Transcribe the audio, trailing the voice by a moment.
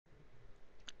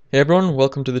Hey everyone,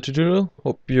 welcome to the tutorial.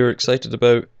 Hope you're excited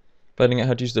about finding out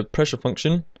how to use the pressure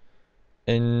function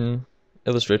in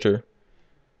Illustrator.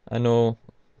 I know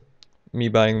me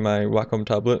buying my Wacom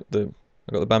tablet, I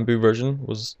got the bamboo version,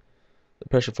 the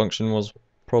pressure function was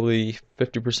probably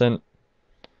 50%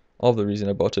 of the reason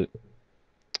I bought it.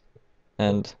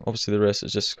 And obviously the rest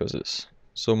is just because it's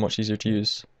so much easier to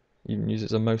use. You can use it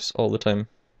as a mouse all the time.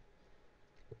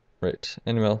 Right,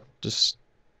 anyway,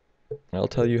 I'll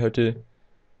tell you how to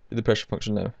do the pressure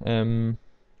function now.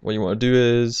 What you want to do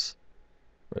is,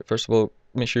 right, first of all,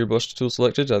 make sure your brush tool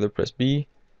selected, either press B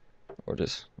or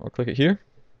click it here.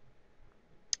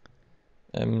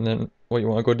 And then what you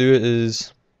want to go do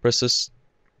is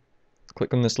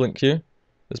click on this link here,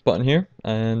 this button here,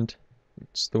 and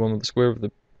it's the one with the square with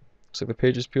the, looks like the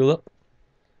page is peeled up.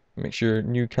 Make sure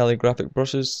new calligraphic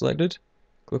brush is selected,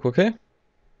 click OK.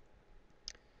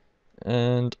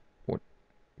 And we're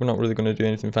not really going to do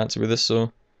anything fancy with this,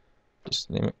 so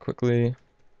just name it quickly,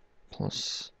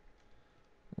 +1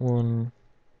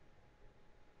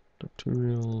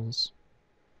 tutorials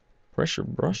pressure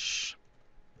brush.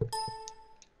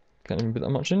 Can't even put that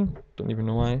much in, don't even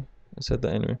know why I said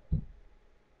that anyway.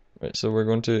 Right, so we're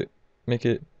going to make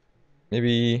it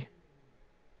maybe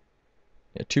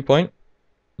 2 point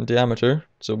in diameter,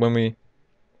 so when we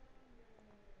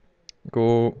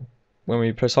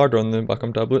press harder on the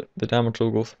Wacom tablet, the diameter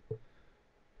will go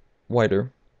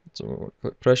wider. So we'll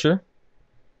click pressure,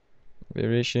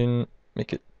 variation,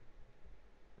 make it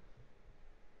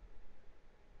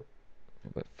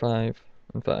about 5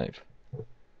 and 5.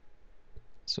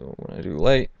 So when I do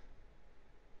light,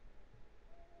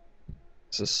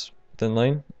 it's this thin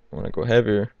line. When I go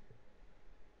heavier,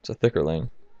 it's a thicker line.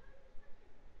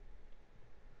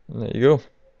 And there you go.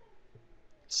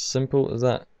 Simple as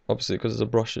that. Obviously, because it's a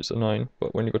brush, it's annoying,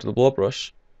 but when you go to the blob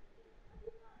brush,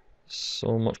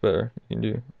 so much better. You can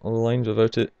do all the lines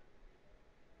without it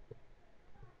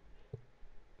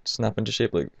snap into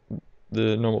shape like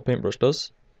the normal paintbrush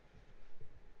does.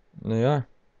 And there you are.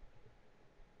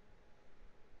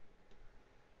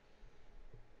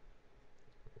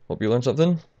 Hope you learned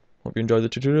something. Hope you enjoyed the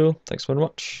tutorial. Thanks very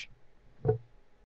much.